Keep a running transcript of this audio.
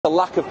A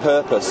lack of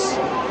purpose.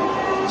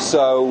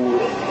 So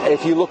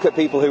if you look at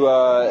people who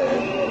are,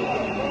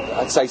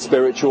 I'd say,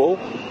 spiritual,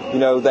 you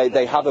know,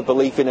 they have a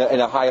belief in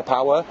a higher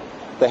power,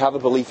 they have a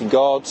belief in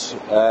God,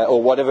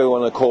 or whatever you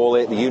want to call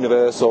it, the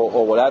universe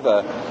or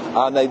whatever,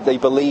 and they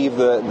believe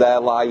that their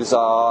lives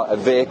are a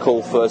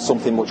vehicle for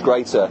something much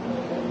greater.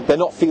 They're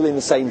not feeling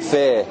the same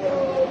fear,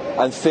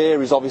 and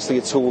fear is obviously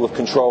a tool of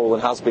control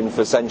and has been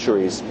for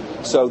centuries.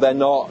 So they're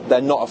not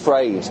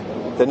afraid.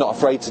 They're not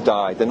afraid to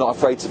die. They're not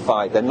afraid to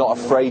fight. They're not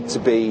afraid to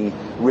be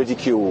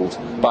ridiculed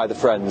by the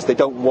friends. They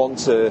don't want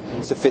to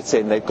fit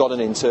in. They've got an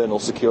internal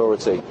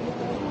security.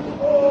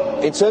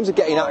 In terms of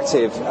getting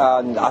active,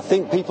 and I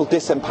think people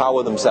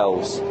disempower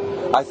themselves.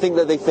 I think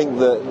that they think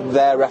that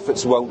their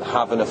efforts won't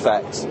have an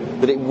effect,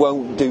 that it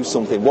won't do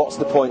something. What's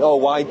the point? Oh,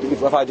 why,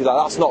 if I do that,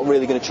 that's not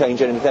really going to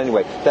change anything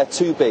anyway. They're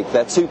too big,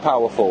 they're too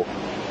powerful.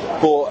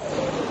 But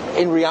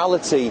in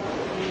reality,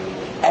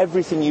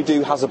 everything you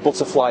do has a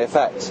butterfly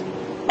effect.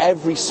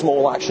 Every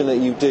small action that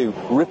you do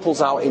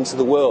ripples out into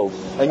the world,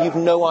 and you've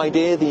no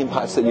idea the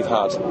impacts that you've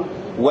had.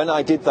 When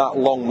I did that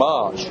long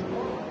march,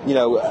 you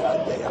know,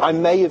 I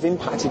may have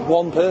impacted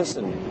one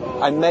person.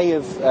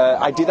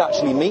 I did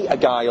actually meet a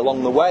guy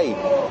along the way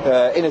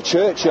in a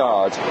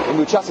churchyard, and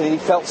we were chatting, and he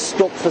felt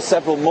stuck for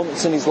several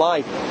months in his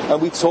life,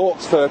 and we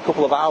talked for a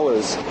couple of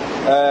hours,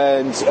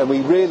 and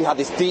we really had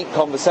this deep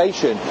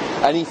conversation,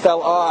 and he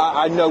felt, oh,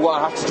 I know what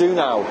I have to do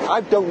now.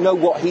 I don't know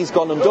what he's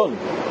gone and done.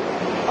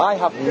 I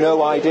have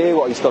no idea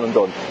what he's gone and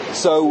done.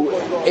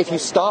 So if you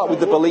start with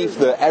the belief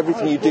that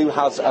everything you do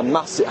has a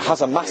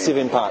massive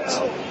impact,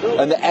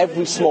 and that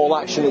every small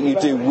action that you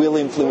do will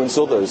influence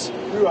others,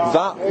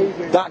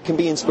 that can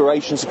be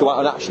inspiration to go out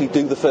and actually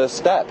do the first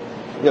step.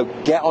 You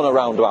know, get on a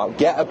roundabout,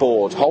 get a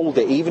board, hold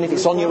it, even if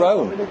it's on your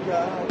own.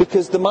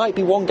 Because there might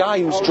be one guy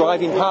who's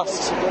driving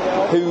past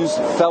who's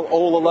felt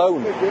all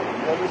alone.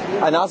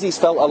 And as he's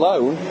felt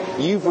alone,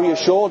 you've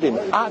reassured him,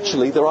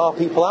 actually there are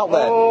people out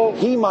there.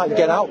 He might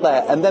get out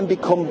there and then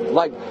become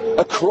like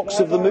a crux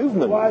of the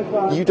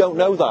movement. You don't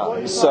know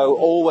that. So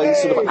always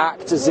sort of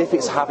act as if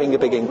it's having a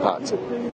big impact.